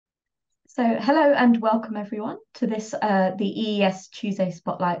So, hello and welcome everyone to the EES Tuesday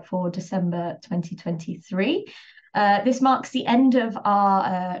Spotlight for December 2023. This marks the end of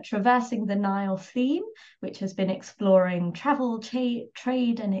our Traversing the Nile theme, which has been exploring travel,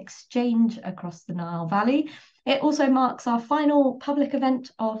 trade and exchange across the Nile Valley. It also marks our final public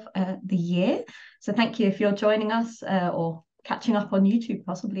event of the year. So thank you if you're joining us or catching up on YouTube,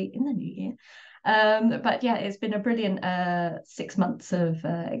 possibly in the new year. But yeah, it's been a brilliant 6 months of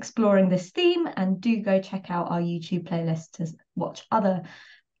exploring this theme, and do go check out our YouTube playlist to watch other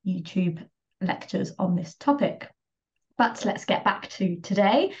YouTube lectures on this topic. But let's get back to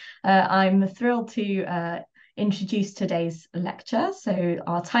today. I'm thrilled to introduce today's lecture. So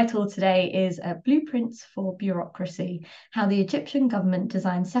our title today is Blueprints for Bureaucracy, How the Egyptian Government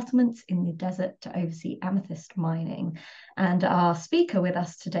Designed Settlements in the Desert to Oversee Amethyst Mining. And our speaker with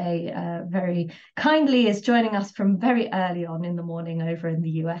us today very kindly is joining us from very early on in the morning over in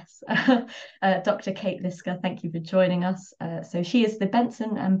the US. Dr. Kate Lisker, thank you for joining us. So she is the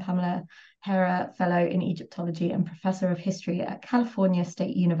Benson and Pamela Hera Fellow in Egyptology and Professor of History at California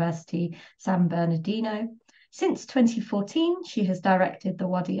State University, San Bernardino. Since 2014, she has directed the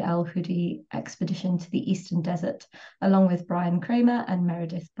Wadi el-Hudi expedition to the Eastern Desert, along with Brian Kramer and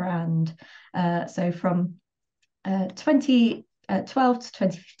Meredith Brand. So from 2012 to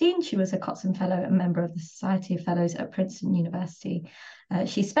 2015, she was a Cotson Fellow and member of the Society of Fellows at Princeton University.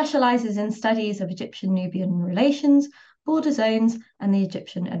 She specializes in studies of Egyptian-Nubian relations, border zones, and the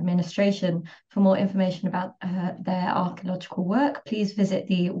Egyptian administration. For more information about their archaeological work, please visit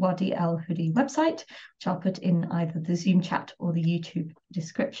the Wadi el-Hudi website, which I'll put in either the Zoom chat or the YouTube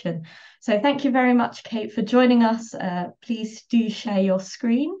description. So thank you very much, Kate, for joining us. Please do share your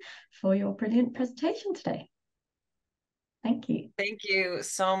screen for your brilliant presentation today. Thank you. Thank you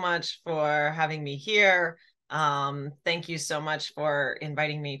so much for having me here. Thank you so much for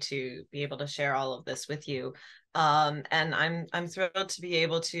inviting me to be able to share all of this with you. And I'm thrilled to be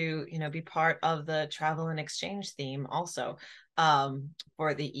able to, be part of the travel and exchange theme also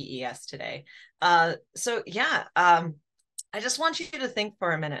for the EES today. I just want you to think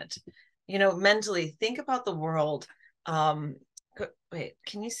for a minute, mentally think about the world. Wait,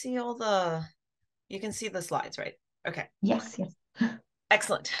 can you see you can see the slides, right? Okay. Yes.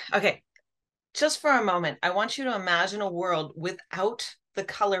 Excellent. Okay. Just for a moment, I want you to imagine a world without the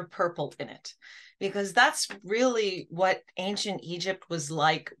color purple in it, because that's really what ancient Egypt was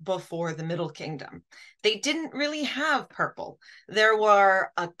like before the Middle Kingdom. They didn't really have purple. There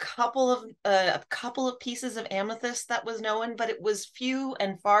were a couple of pieces of amethyst that was known, but it was few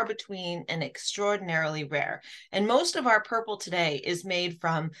and far between and extraordinarily rare. And most of our purple today is made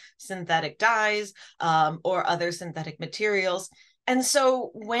from synthetic dyes or other synthetic materials. And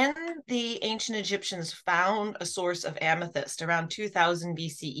so when the ancient Egyptians found a source of amethyst around 2000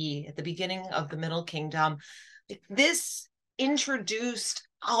 BCE, at the beginning of the Middle Kingdom, this introduced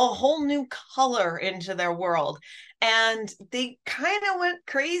a whole new color into their world. And they kind of went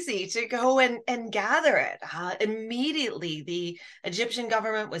crazy to go and gather it. Immediately, the Egyptian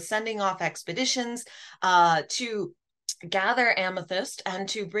government was sending off expeditions to gather amethyst and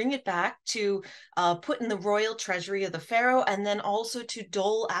to bring it back to put in the royal treasury of the pharaoh, and then also to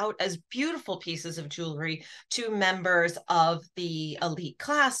dole out as beautiful pieces of jewelry to members of the elite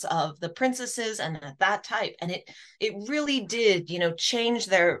class of the princesses and that type. And it really did, change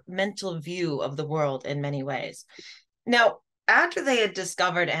their mental view of the world in many ways. Now, after they had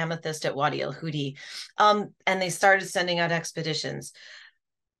discovered amethyst at Wadi el-Hudi, and they started sending out expeditions,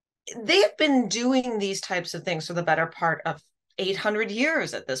 they have been doing these types of things for the better part of 800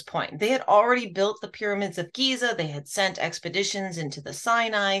 years at this point. They had already built the pyramids of Giza. They had sent expeditions into the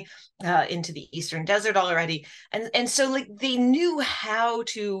Sinai, into the Eastern Desert already. And so they knew how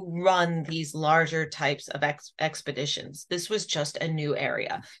to run these larger types of expeditions. This was just a new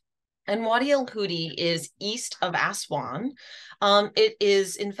area. And Wadi el-Hudi is east of Aswan. It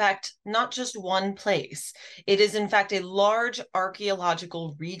is, in fact, not just one place. It is, in fact, a large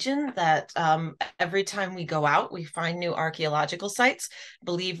archaeological region that every time we go out, we find new archaeological sites. I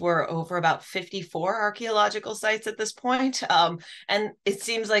believe we're over about 54 archaeological sites at this point. And it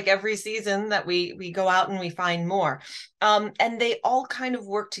seems like every season that we go out and we find more. And they all kind of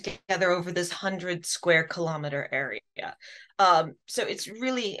work together over this 100 square kilometer area. So it's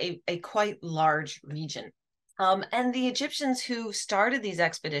really a quite large region. And the Egyptians who started these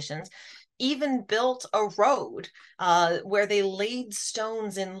expeditions even built a road where they laid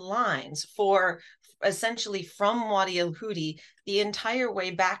stones in lines for essentially from Wadi el-Hudi the entire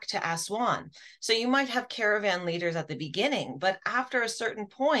way back to Aswan. So you might have caravan leaders at the beginning, but after a certain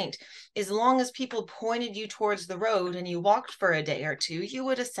point, as long as people pointed you towards the road and you walked for a day or two, you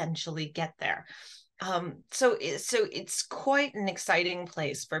would essentially get there. So it's quite an exciting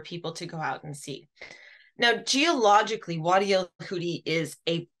place for people to go out and see. Now, geologically, Wadi el-Hudi is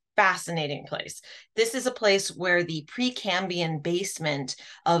a fascinating place. This is a place where the Precambrian basement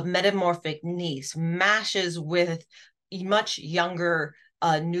of metamorphic gneiss mashes with much younger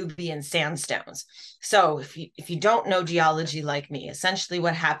Nubian sandstones. So if you don't know geology like me, essentially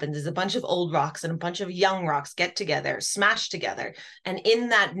what happens is a bunch of old rocks and a bunch of young rocks get together, smash together, and in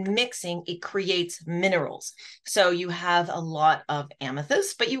that mixing, it creates minerals. So you have a lot of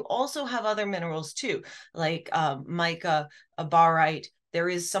amethyst, but you also have other minerals too, like mica, barite. There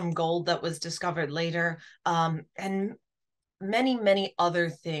is some gold that was discovered later, and many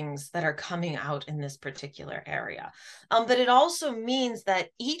other things that are coming out in this particular area. But it also means that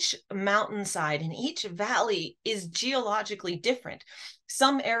each mountainside and each valley is geologically different.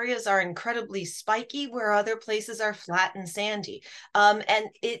 Some areas are incredibly spiky, where other places are flat and sandy. And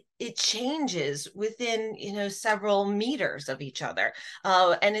it changes within, several meters of each other.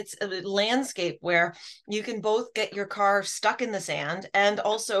 And it's a landscape where you can both get your car stuck in the sand and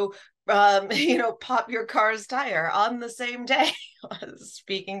also pop your car's tire on the same day,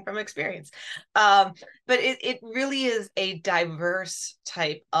 speaking from experience. But it really is a diverse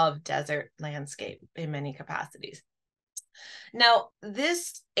type of desert landscape in many capacities. Now,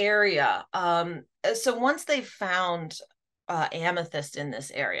 this area, so once they found amethyst in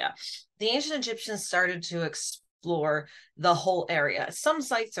this area, the ancient Egyptians started to explore the whole area. Some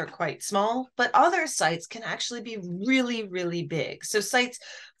sites are quite small, but other sites can actually be really, really big. So sites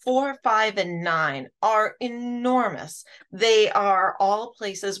 4, 5, and 9 are enormous. They are all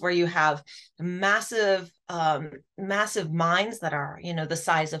places where you have massive mines that are, the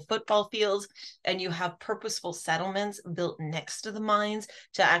size of football fields, and you have purposeful settlements built next to the mines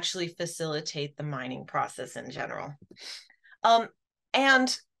to actually facilitate the mining process in general.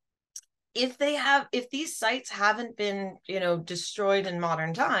 And if these sites haven't been, destroyed in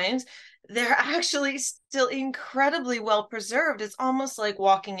modern times, they're actually still incredibly well preserved. It's almost like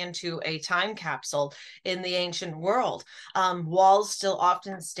walking into a time capsule in the ancient world. Walls still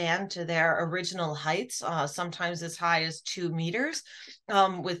often stand to their original heights, sometimes as high as 2 meters,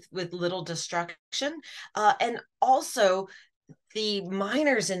 with little destruction. And also, the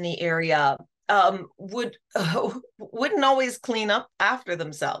miners in the area wouldn't always clean up after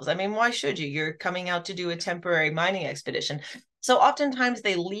themselves. I mean, why should you? You're coming out to do a temporary mining expedition. So oftentimes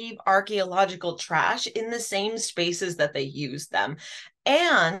they leave archaeological trash in the same spaces that they use them.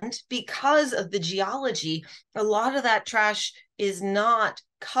 And because of the geology, a lot of that trash is not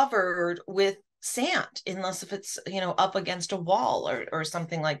covered with sand, unless if it's up against a wall or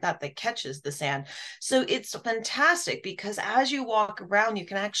something like that catches the sand. So it's fantastic because as you walk around, you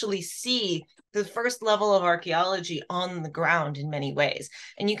can actually see the first level of archaeology on the ground in many ways,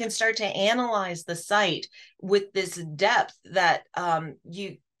 and you can start to analyze the site with this depth that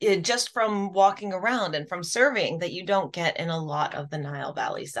just from walking around and from surveying that you don't get in a lot of the Nile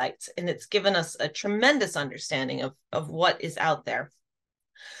Valley sites. And it's given us a tremendous understanding of what is out there.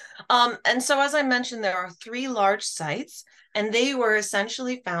 And so, as I mentioned, there are 3 large sites, and they were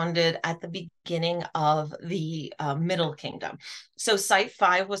essentially founded at the beginning of the Middle Kingdom. So Site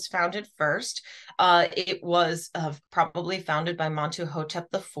 5 was founded first. It was probably founded by Montuhotep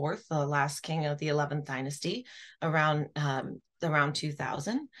IV, the last king of the 11th dynasty, around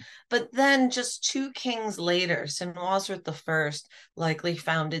 2000. But then just 2 kings later, Senwosret I likely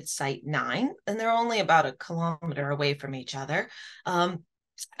founded Site 9, and they're only about a kilometer away from each other.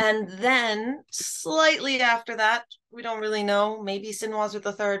 And then slightly after that, we don't really know, maybe Senwosret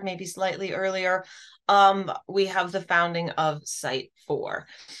III, maybe slightly earlier, we have the founding of Site 4.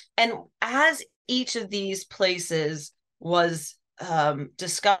 And as each of these places was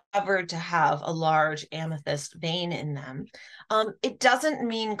discovered to have a large amethyst vein in them, it doesn't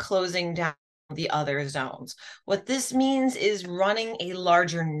mean closing down the other zones. What this means is running a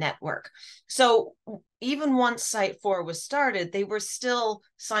larger network. So even once Site 4 was started, they were still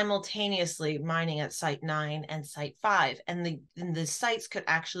simultaneously mining at Site 9 and Site 5, and the sites could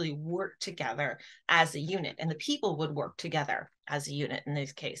actually work together as a unit, and the people would work together as a unit in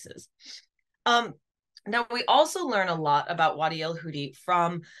these cases. Now, we also learn a lot about Wadi el-Hudi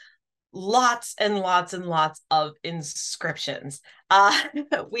from lots and lots and lots of inscriptions.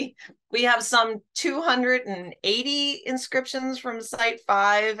 We have some 280 inscriptions from Site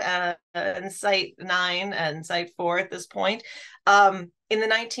 5 and Site 9 and Site 4 at this point. In the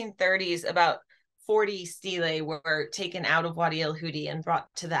 1930s, about 40 stelae were taken out of Wadi el-Hudi and brought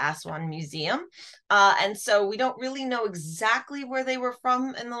to the Aswan Museum. And so we don't really know exactly where they were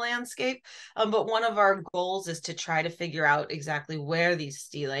from in the landscape, but one of our goals is to try to figure out exactly where these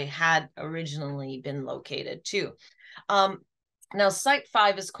stelae had originally been located too. Now, Site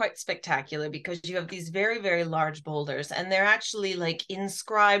 5 is quite spectacular because you have these very, very large boulders, and they're actually like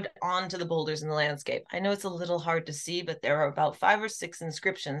inscribed onto the boulders in the landscape. I know it's a little hard to see, but there are about 5 or 6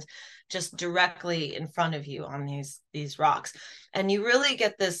 inscriptions just directly in front of you on these rocks. And you really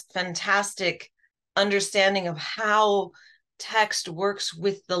get this fantastic understanding of how text works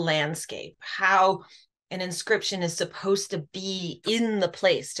with the landscape, how an inscription is supposed to be in the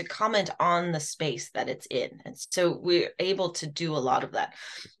place to comment on the space that it's in. And so we're able to do a lot of that.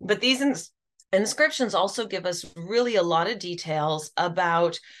 But these inscriptions also give us really a lot of details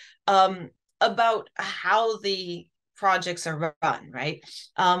about how the projects are run, right?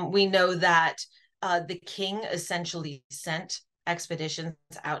 We know that the king essentially sent expeditions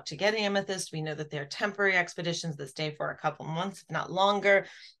out to get amethyst. We know that they're temporary expeditions that stay for a couple months, if not longer.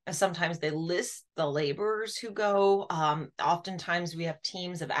 Sometimes they list the laborers who go. Oftentimes we have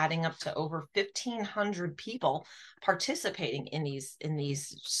teams of adding up to over 1,500 people participating in these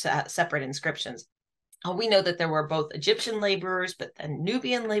separate inscriptions. We know that there were both Egyptian laborers, but then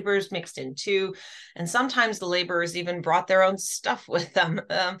Nubian laborers mixed in too. And sometimes the laborers even brought their own stuff with them.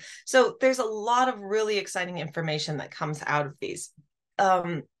 So there's a lot of really exciting information that comes out of these.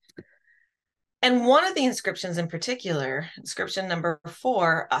 And one of the inscriptions in particular, inscription number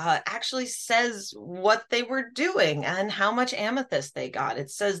 4, actually says what they were doing and how much amethyst they got. It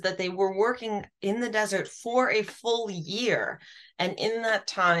says that they were working in the desert for a full year. And in that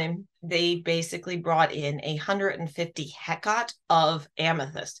time, they basically brought in 150 hecot of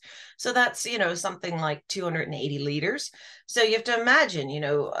amethyst. So that's, something like 280 liters. So you have to imagine,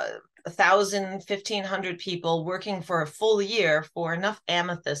 1,000, 1,500 people working for a full year for enough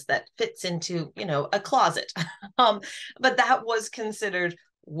amethyst that fits into, a closet. But that was considered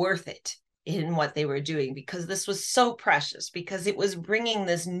worth it in what they were doing because this was so precious, because it was bringing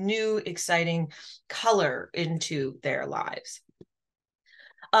this new, exciting color into their lives.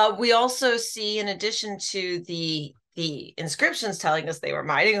 We also see, in addition to the inscriptions telling us they were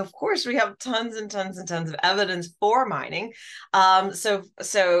mining, of course, we have tons and tons and tons of evidence for mining. So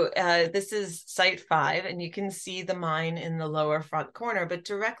this is Site 5, and you can see the mine in the lower front corner, but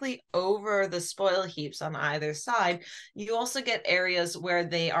directly over the spoil heaps on either side, you also get areas where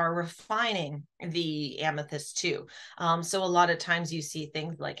they are refining the amethyst too. So a lot of times you see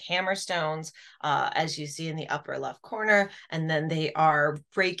things like hammerstones, as you see in the upper left corner, and then they are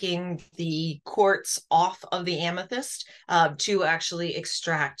breaking the quartz off of the amethyst to actually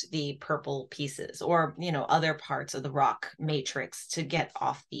extract the purple pieces, or other parts of the rock matrix to get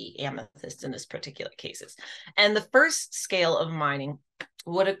off the amethyst in this particular cases. And the first scale of mining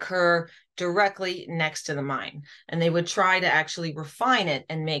would occur directly next to the mine, and they would try to actually refine it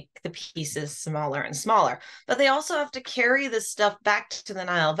and make the pieces smaller and smaller. But they also have to carry this stuff back to the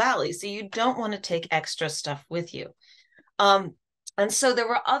Nile Valley, so you don't want to take extra stuff with you. And so there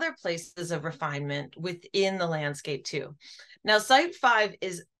were other places of refinement within the landscape too. Now, Site 5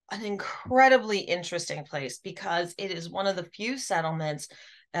 is an incredibly interesting place because it is one of the few settlements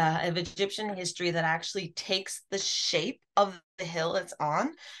of Egyptian history that actually takes the shape of the hill it's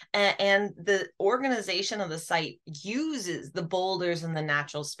on, and the organization of the site uses the boulders and the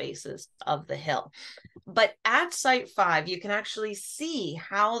natural spaces of the hill. But at Site 5, you can actually see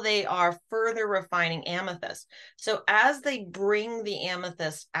how they are further refining amethyst. So as they bring the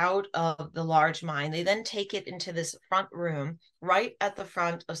amethyst out of the large mine, they then take it into this front room right at the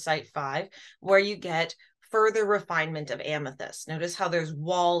front of Site 5, where you get further refinement of amethyst. Notice how there's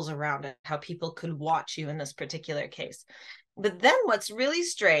walls around it, how people could watch you in this particular case. But then what's really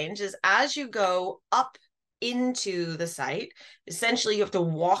strange is as you go up into the site, essentially you have to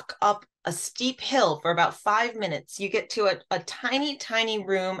walk up a steep hill for about 5 minutes. You get to a tiny, tiny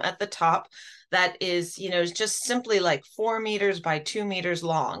room at the top that is, just simply like 4 meters by 2 meters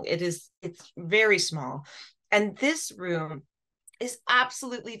long. It's very small. And this room is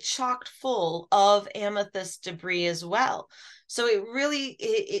absolutely chock full of amethyst debris as well. So it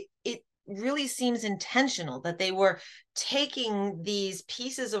really seems intentional that they were taking these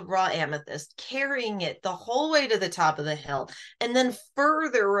pieces of raw amethyst, carrying it the whole way to the top of the hill, and then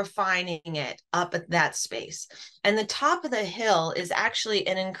further refining it up at that space. And the top of the hill is actually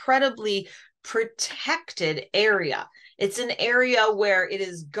an incredibly protected area. It's an area where it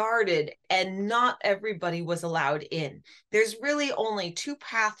is guarded and not everybody was allowed in. There's really only 2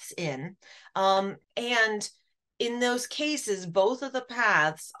 paths in, and in those cases, both of the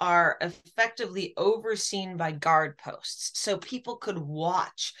paths are effectively overseen by guard posts. So people could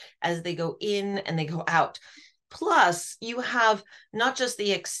watch as they go in and they go out. Plus, you have not just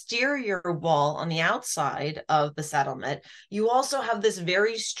the exterior wall on the outside of the settlement, you also have this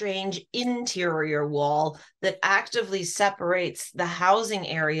very strange interior wall that actively separates the housing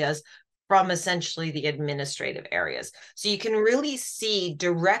areas from essentially the administrative areas. So you can really see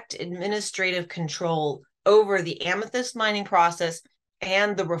direct administrative control over the amethyst mining process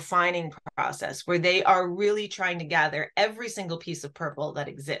and the refining process, where they are really trying to gather every single piece of purple that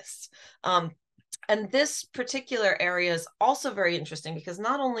exists. And this particular area is also very interesting because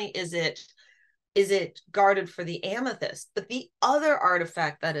not only is it guarded for the amethyst, but the other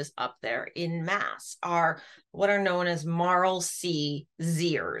artifact that is up there in mass are what are known as Marl Sea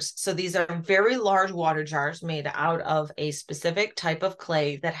Ziers. So these are very large water jars made out of a specific type of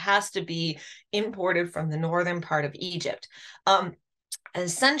clay that has to be imported from the northern part of Egypt.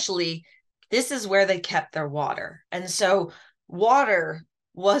 Essentially, this is where they kept their water. And so water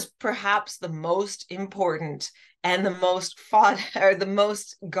was perhaps the most important and the most fought or the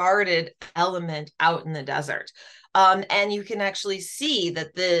most guarded element out in the desert. And you can actually see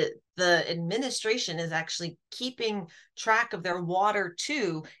that the administration is actually keeping track of their water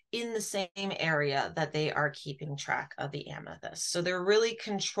too in the same area that they are keeping track of the amethyst. So they're really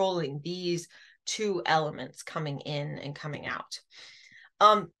controlling these two elements coming in and coming out.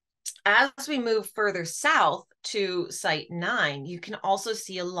 As we move further south to Site 9, you can also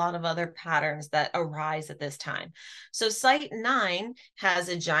see a lot of other patterns that arise at this time. So Site 9 has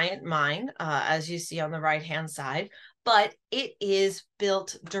a giant mine, as you see on the right-hand side, but it is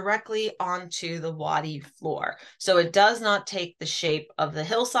built directly onto the Wadi floor. So it does not take the shape of the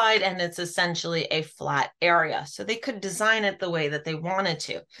hillside, and it's essentially a flat area. So they could design it the way that they wanted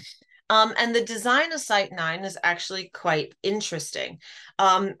to. And the design of Site 9 is actually quite interesting.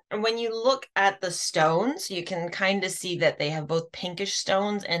 When you look at the stones, you can kind of see that they have both pinkish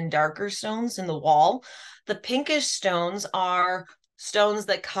stones and darker stones in the wall. The pinkish stones are stones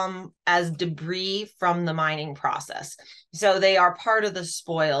that come as debris from the mining process. So they are part of the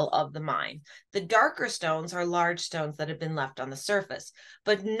spoil of the mine. The darker stones are large stones that have been left on the surface.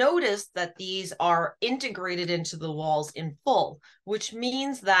 But notice that these are integrated into the walls in full, which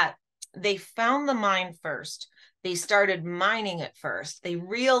means that they found the mine first. They started mining it first. They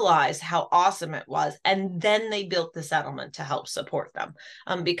realized how awesome it was. And then they built the settlement to help support them,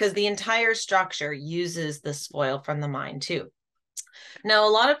 because the entire structure uses the spoil from the mine too. Now, a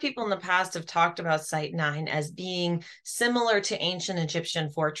lot of people in the past have talked about Site 9 as being similar to ancient Egyptian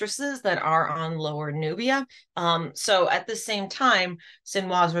fortresses that are on Lower Nubia. So at the same time,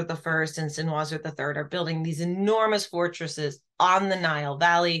 Sinwazir I and Sinwazir III are building these enormous fortresses on the Nile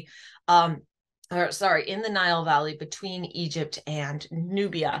Valley, in the Nile Valley between Egypt and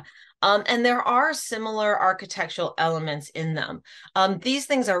Nubia. And there are similar architectural elements in them. These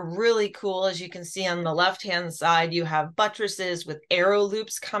things are really cool. As you can see on the left-hand side, you have buttresses with arrow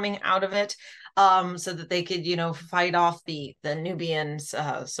loops coming out of it, so that they could, fight off the Nubians,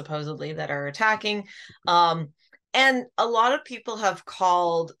 supposedly, that are attacking. And a lot of people have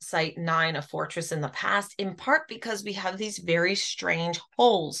called Site 9 a fortress in the past, in part because we have these very strange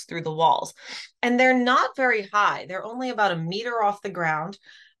holes through the walls. And they're not very high. They're only about 1 meter off the ground.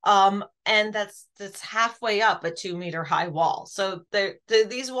 And that's halfway up a 2-meter high wall. So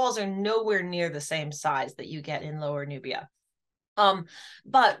these walls are nowhere near the same size that you get in Lower Nubia.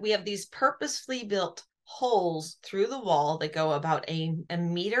 But we have these purposefully built holes through the wall that go about a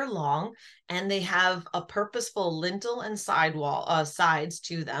meter long, and they have a purposeful lintel and sides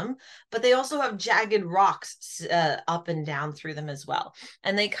to them, but they also have jagged rocks up and down through them as well,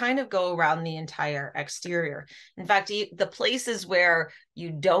 and they kind of go around the entire exterior. In fact, the places where you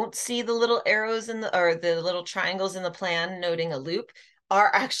don't see the little arrows or the little triangles in the plan noting a loop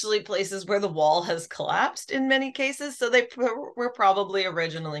are actually places where the wall has collapsed in many cases, so they were probably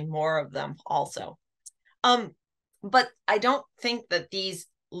originally more of them also. But I don't think that these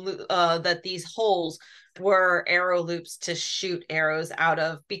holes were arrow loops to shoot arrows out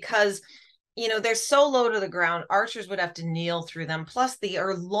of, because they're so low to the ground, archers would have to kneel through them. Plus, they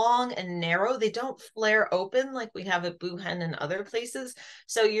are long and narrow. They don't flare open like we have at Buhen and other places.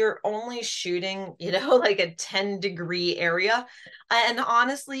 So you're only shooting, like a 10-degree area. And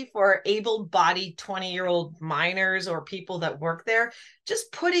honestly, for able-bodied 20-year-old miners or people that work there,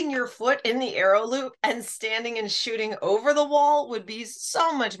 just putting your foot in the arrow loop and standing and shooting over the wall would be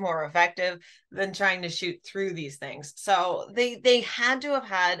so much more effective than trying to shoot through these things. So they had to have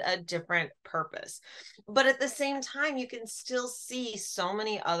had a different purpose. But at the same time, you can still see so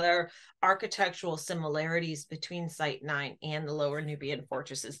many other architectural similarities between Site 9 and the Lower Nubian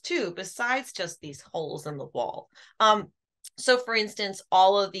fortresses too, besides just these holes in the wall. So for instance,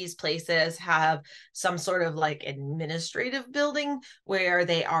 all of these places have some sort of like administrative building where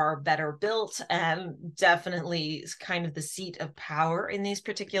they are better built and definitely kind of the seat of power in these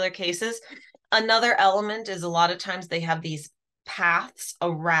particular cases. Another element is a lot of times they have these paths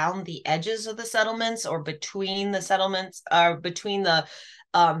around the edges of the settlements or between the settlements, between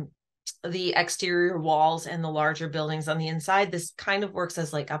the exterior walls and the larger buildings on the inside. This kind of works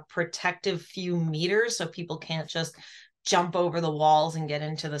as like a protective few meters so people can't just jump over the walls and get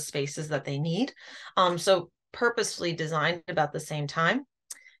into the spaces that they need. So purposefully designed about the same time.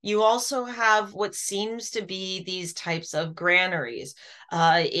 You also have what seems to be these types of granaries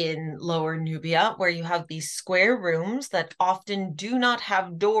in Lower Nubia, where you have these square rooms that often do not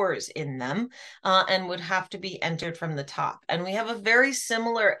have doors in them and would have to be entered from the top. And we have a very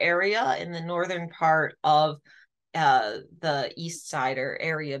similar area in the northern part of the east side or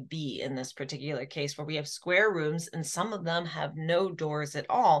area B in this particular case, where we have square rooms and some of them have no doors at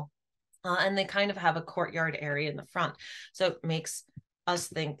all. And they kind of have a courtyard area in the front. So it makes us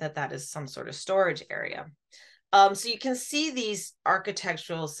think that that is some sort of storage area. So you can see these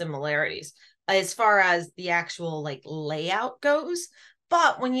architectural similarities as far as the actual like layout goes.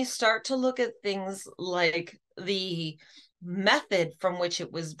 But when you start to look at things like the method from which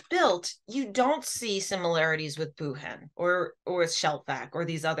it was built, you don't see similarities with Buhen or Shelfak or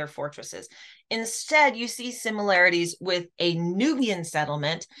these other fortresses. Instead, you see similarities with a Nubian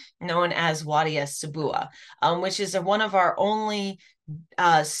settlement known as Wadi es-Sabua, which is one of our only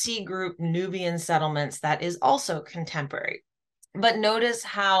C group Nubian settlements that is also contemporary. But notice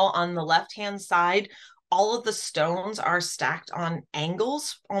how on the left-hand side, all of the stones are stacked on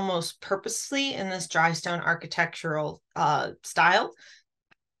angles almost purposely in this dry stone architectural style.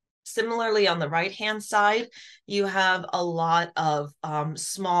 Similarly, on the right-hand side, you have a lot of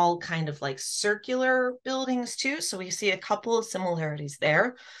small kind of like circular buildings too. So we see a couple of similarities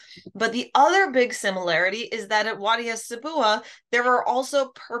there. But the other big similarity is that at Wadi es-Sabua, there are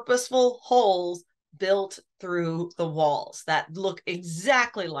also purposeful holes built through the walls that look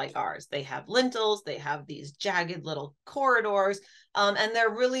exactly like ours. They have lintels, they have these jagged little corridors, and they're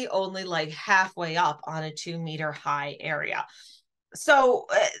really only like halfway up on a 2-meter high area. So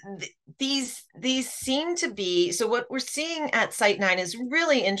these seem to be, so what we're seeing at Site 9 is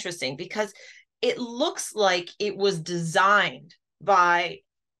really interesting because it looks like it was designed by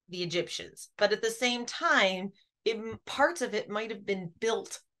the Egyptians, but at the same time, parts of it might have been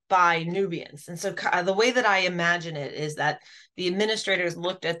built by Nubians. And so the way that I imagine it is that the administrators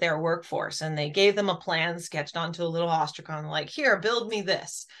looked at their workforce and they gave them a plan sketched onto a little ostracon, like, here, build me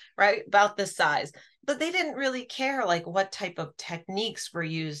this, right, about this size. But they didn't really care like what type of techniques were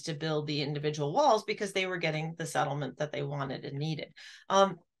used to build the individual walls because they were getting the settlement that they wanted and needed.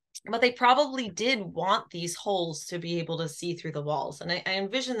 But they probably did want these holes to be able to see through the walls. And I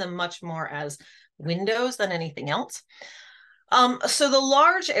envision them much more as windows than anything else. So the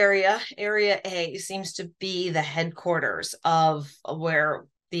large area A, seems to be the headquarters of where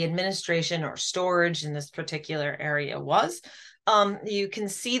the administration or storage in this particular area was. You can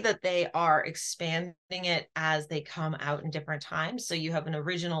see that they are expanding it as they come out in different times. So you have an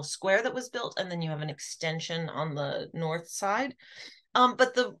original square that was built, and then you have an extension on the north side.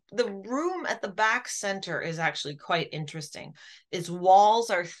 But the room at the back center is actually quite interesting. Its walls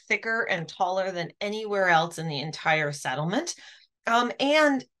are thicker and taller than anywhere else in the entire settlement.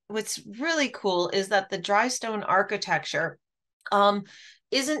 And what's really cool is that the dry stone architecture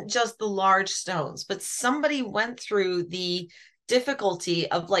isn't just the large stones, but somebody went through the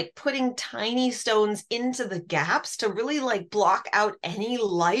difficulty of like putting tiny stones into the gaps to really like block out any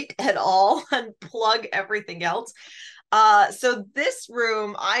light at all and plug everything else. So this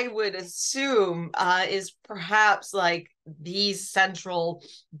room, I would assume, is perhaps like the central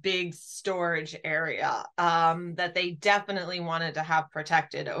big storage area that they definitely wanted to have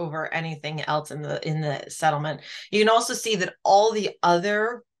protected over anything else in the settlement. You can also see that all the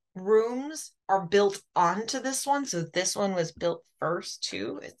other rooms are built onto this one. So this one was built first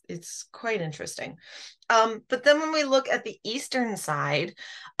too. It's quite interesting. But then when we look at the eastern side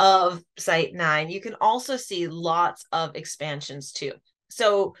of Site 9, you can also see lots of expansions too.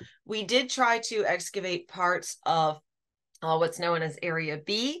 So we did try to excavate parts of what's known as Area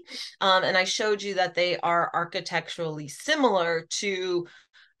B, and I showed you that they are architecturally similar to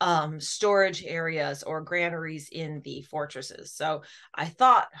storage areas or granaries in the fortresses. So I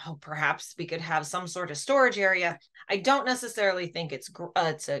thought, oh, perhaps we could have some sort of storage area. I don't necessarily think it's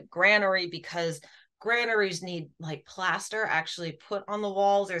a granary, because granaries need like plaster actually put on the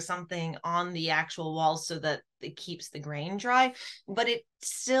walls or something on the actual walls so that it keeps the grain dry, but it's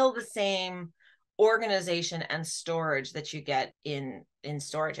still the same organization and storage that you get in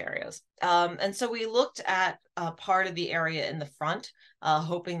storage areas. And so we looked at part of the area in the front,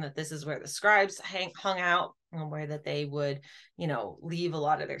 hoping that this is where the scribes hung out, where that they would, leave a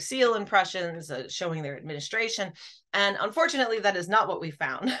lot of their seal impressions, showing their administration. And unfortunately, that is not what we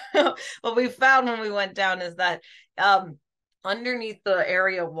found. What we found when we went down is that underneath the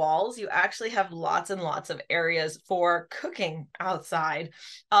area walls, you actually have lots and lots of areas for cooking outside.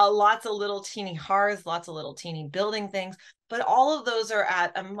 Lots of little teeny hearths, lots of little teeny building things, but all of those are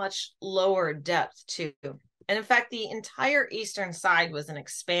at a much lower depth too. And in fact, the entire eastern side was an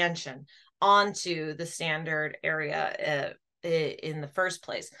expansion onto the standard area in the first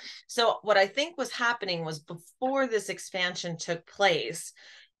place. So what I think was happening was, before this expansion took place,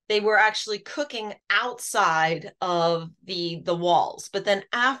 they were actually cooking outside of the walls. But then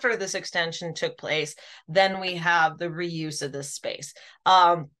after this extension took place, then we have the reuse of this space.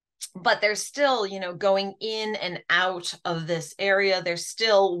 But they're still, going in and out of this area. They're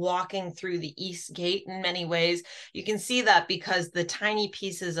still walking through the east gate in many ways. You can see that because the tiny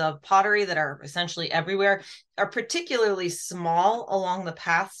pieces of pottery that are essentially everywhere are particularly small along the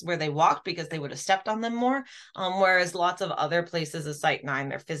paths where they walked, because they would have stepped on them more. Whereas lots of other places of Site 9,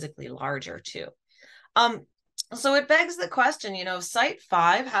 they're physically larger too. So it begs the question, Site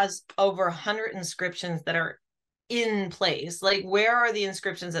 5 has over 100 inscriptions that are in place. Like, where are the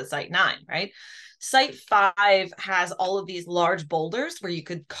inscriptions at Site 9, right? Site 5 has all of these large boulders where you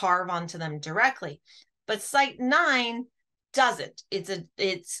could carve onto them directly, but Site 9 doesn't.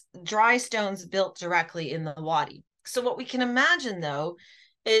 It's dry stones built directly in the Wadi. So what we can imagine, though,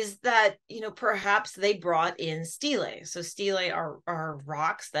 is that, perhaps they brought in stelae. So stelae are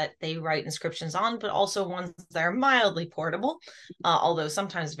rocks that they write inscriptions on, but also ones that are mildly portable, although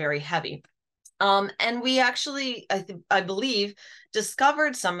sometimes very heavy. And we actually, I believe,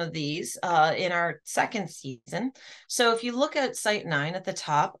 discovered some of these in our second season. So if you look at Site 9 at the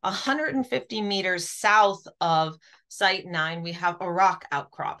top, 150 meters south of Site 9, we have a rock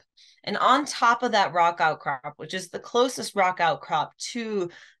outcrop. And on top of that rock outcrop, which is the closest rock outcrop to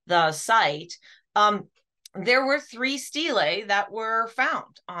the site, there were 3 stelae that were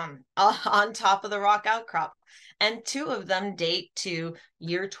found on top of the rock outcrop. And 2 of them date to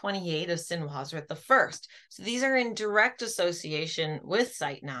year 28 of Sinwazret I. So these are in direct association with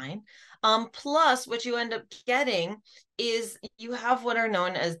Site 9. Plus, what you end up getting is you have what are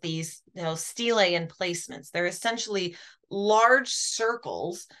known as these stelae emplacements. They're essentially large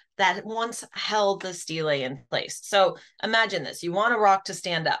circles that once held the stelae in place. So imagine this. You want a rock to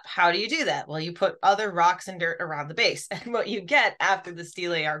stand up. How do you do that? Well, you put other rocks and dirt around the base. And what you get after the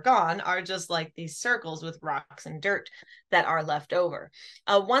stelae are gone are just like these circles with rocks and dirt that are left over.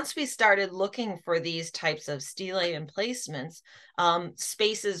 Once we started looking for these types of stelae emplacements,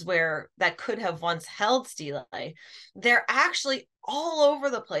 spaces that could have once held stelae, they're actually all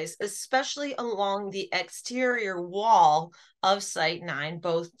over the place, especially along the exterior wall of Site 9,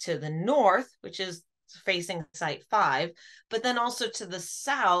 both to the north, which is facing Site 5, but then also to the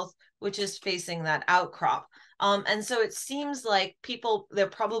south, which is facing that outcrop. And so it seems like there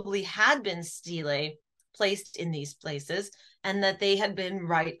probably had been stelae placed in these places, and that they had been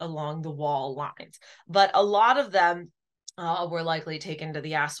right along the wall lines. But a lot of them were likely taken to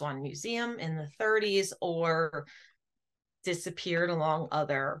the Aswan Museum in the 30s, or disappeared along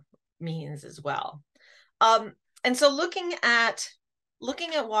other means as well. And so looking at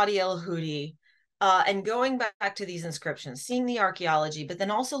Wadi el-Hudi, and going back to these inscriptions, seeing the archaeology, but then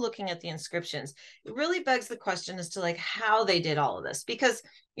also looking at the inscriptions, it really begs the question as to how they did all of this. Because,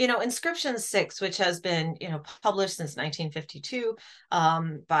 inscription 6, which has been, published since 1952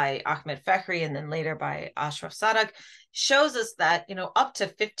 by Ahmed Fakhri and then later by Ashraf Sadak, shows us that, up to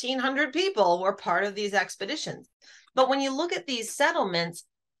 1,500 people were part of these expeditions. But when you look at these settlements,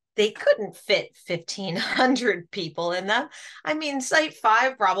 they couldn't fit 1,500 people in them. I mean, Site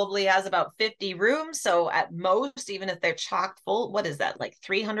 5 probably has about 50 rooms. So at most, even if they're chock full, what is that, like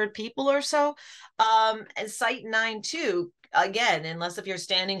 300 people or so? And Site 9 too, again, unless if you're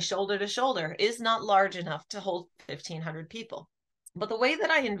standing shoulder to shoulder, is not large enough to hold 1,500 people. But the way that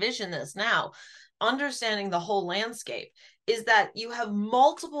I envision this now, understanding the whole landscape, is that you have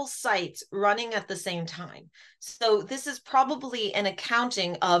multiple sites running at the same time. So this is probably an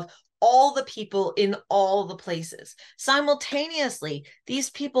accounting of all the people in all the places. Simultaneously, these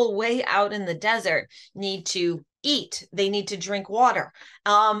people way out in the desert need to eat, they need to drink water,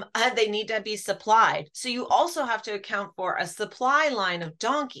 they need to be supplied. So you also have to account for a supply line of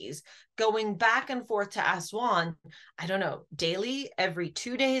donkeys going back and forth to Aswan, I don't know, daily, every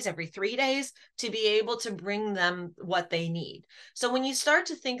 2 days, every 3 days, to be able to bring them what they need. So when you start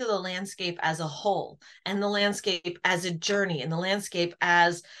to think of the landscape as a whole, and the landscape as a journey, and the landscape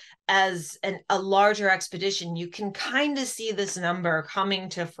as a larger expedition, you can kind of see this number coming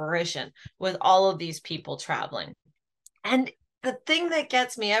to fruition with all of these people traveling. And the thing that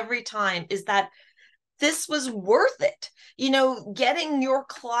gets me every time is that this was worth it. You know, getting your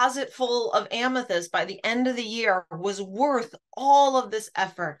closet full of amethyst by the end of the year was worth all of this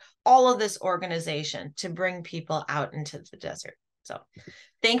effort, all of this organization to bring people out into the desert. So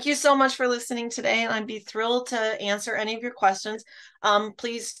thank you so much for listening today, and I'd be thrilled to answer any of your questions.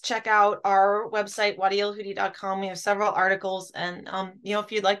 Please check out our website, el-Hudi.com. We have several articles, and you know,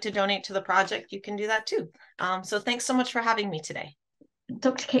 if you'd like to donate to the project, you can do that too. So thanks so much for having me today.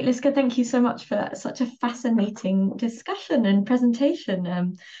 Dr. Kate Liska, thank you so much for such a fascinating discussion and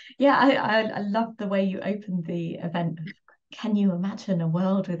presentation. Yeah, I love the way you opened the event. Can you imagine a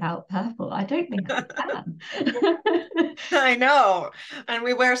world without purple? I don't think I can. I know. And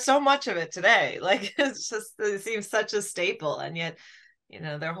we wear so much of it today. Like, it's just, it seems such a staple. And yet, you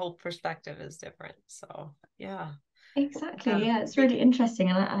know, their whole perspective is different. So, yeah. Exactly. Yeah, it's really interesting.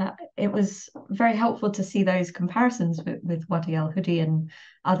 And it was very helpful to see those comparisons with Wadi el-Hudi and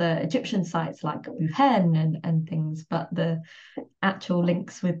other Egyptian sites like Buhen and things. But the actual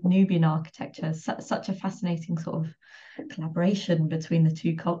links with Nubian architecture, such a fascinating sort of collaboration between the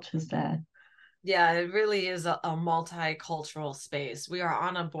two cultures there. Yeah, it really is a multicultural space. We are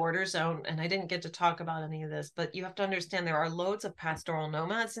on a border zone, and I didn't get to talk about any of this, but you have to understand there are loads of pastoral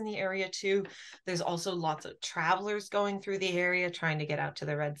nomads in the area too. There's also lots of travelers going through the area, trying to get out to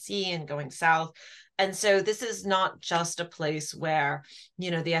the Red Sea and going south. And so this is not just a place where, you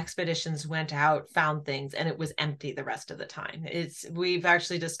know, the expeditions went out, found things, and it was empty the rest of the time. We've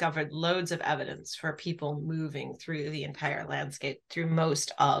actually discovered loads of evidence for people moving through the entire landscape through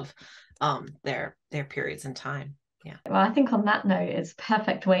most of their periods in time. Yeah. Well, I think on that note, it's a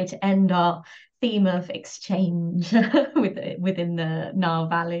perfect way to end our theme of exchange within the Nile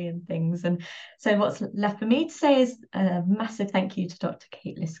Valley and things. And so what's left for me to say is a massive thank you to Dr.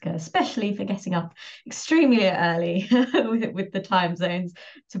 Kate Liska, especially for getting up extremely early with the time zones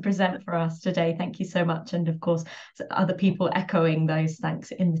to present for us today. Thank you so much. And of course, other people echoing those thanks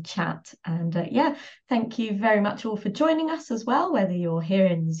in the chat. And yeah, thank you very much all for joining us as well, whether you're here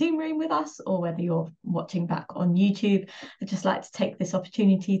in the Zoom room with us or whether you're watching back on YouTube. I'd just like to take this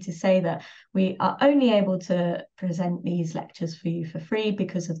opportunity to say that we are only able to present these lectures for you for free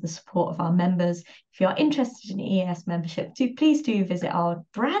because of the support of our members. If you are interested in EAS membership, please do visit our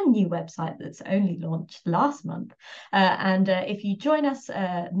brand new website that's only launched last month. And if you join us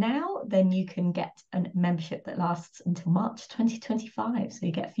now, then you can get a membership that lasts until March 2025. So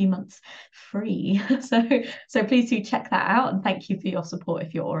you get a few months free. So please do check that out. And thank you for your support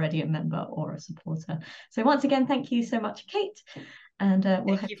if you're already a member or a supporter. So once again, thank you so much, Kate. And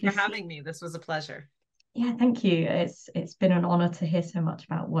we'll thank you for having me. This was a pleasure. Yeah, thank you. It's been an honor to hear so much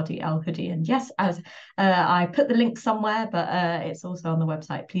about Wadi el-Hudi. And yes, as I put the link somewhere, but it's also on the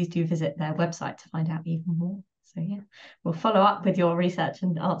website. Please do visit their website to find out even more. So yeah, we'll follow up with your research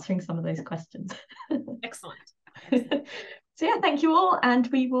and answering some of those questions. Excellent. So yeah, thank you all, and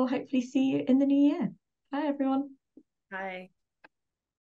we will hopefully see you in the new year. Bye, everyone. Bye.